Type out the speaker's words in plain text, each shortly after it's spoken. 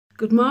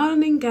Good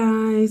morning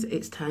guys,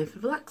 it's time for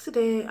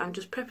Relax-A-Day. I'm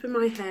just prepping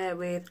my hair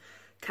with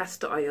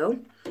castor oil.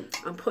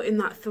 I'm putting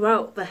that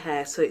throughout the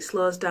hair so it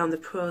slows down the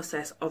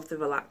process of the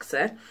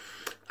relaxer.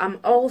 I'm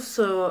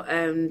also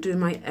doing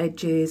my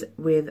edges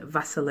with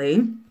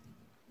Vaseline.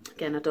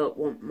 Again, I don't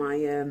want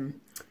my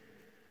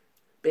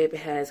baby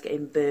hairs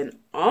getting burnt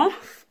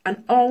off.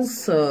 And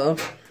also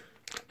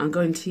I'm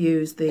going to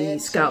use the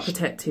Scalp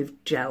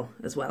Protective Gel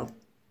as well.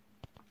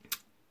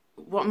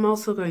 What I'm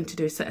also going to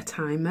do is set a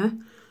timer.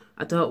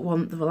 I don't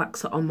want the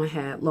relaxer on my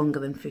hair longer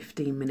than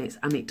 15 minutes,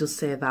 and it does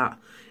say that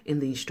in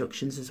the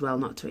instructions as well,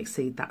 not to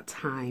exceed that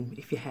time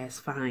if your hair's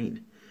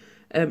fine.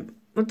 I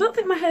don't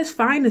think my hair's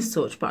fine as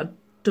such, but I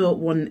don't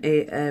want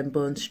it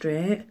bone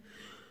straight.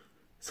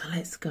 So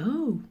let's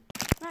go.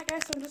 Right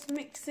guys, so I'm just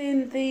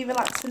mixing the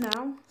relaxer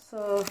now.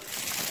 So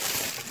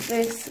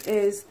this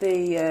is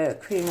the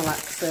cream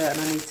relaxer, and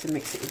I need to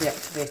mix it with the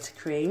activator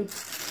cream.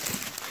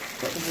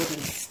 Got the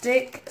wooden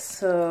stick,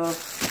 so got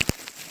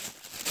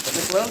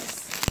the gloves.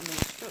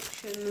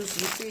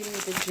 Using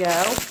the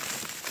gel,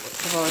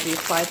 which I've already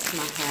applied to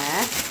my hair,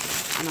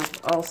 and I've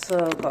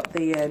also got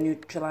the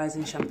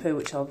neutralising shampoo,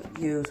 which I'll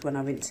use when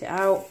I rinse it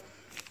out,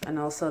 and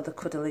also the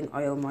cuddling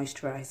oil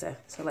moisturiser.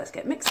 So let's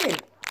get mixing.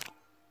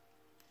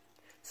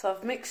 So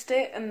I've mixed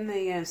it, and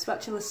the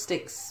spatula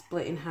stick's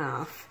split in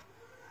half.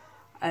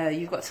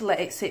 You've got to let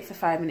it sit for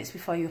 5 minutes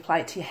before you apply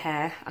it to your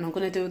hair, and I'm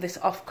going to do this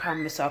off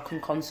camera so I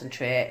can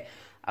concentrate.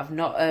 I've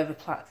not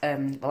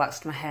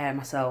relaxed my hair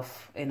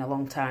myself in a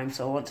long time,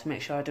 so I want to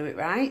make sure I do it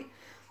right.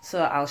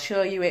 So I'll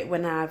show you it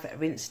when I've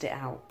rinsed it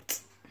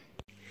out.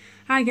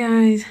 Hi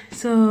guys,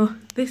 so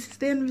this is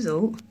the end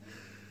result.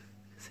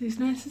 So it's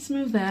nice and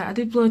smooth there. I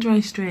did blow dry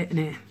straighten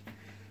it,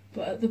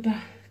 but at the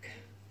back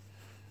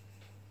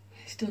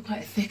it's still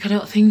quite thick. I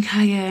don't think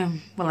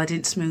well, I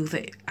didn't smooth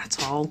it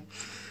at all.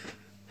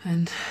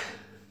 And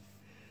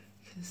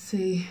you can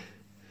see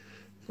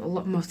got a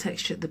lot more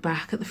texture at the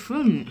back. At the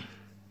front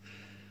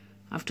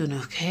I've done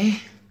okay,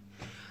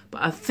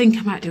 but I think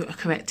I might do a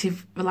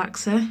corrective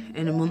relaxer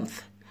in a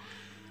month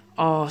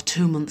or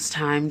 2 months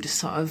time, just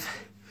sort of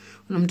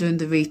when I'm doing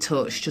the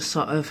retouch, just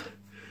sort of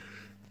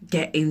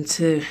get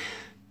into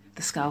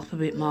the scalp a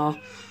bit more.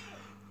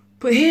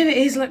 But here it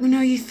is. Let me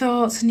know your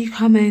thoughts and your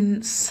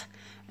comments,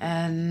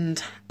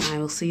 and I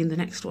will see you in the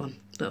next one.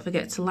 Don't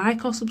forget to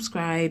like or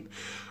subscribe,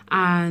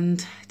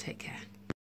 and take care.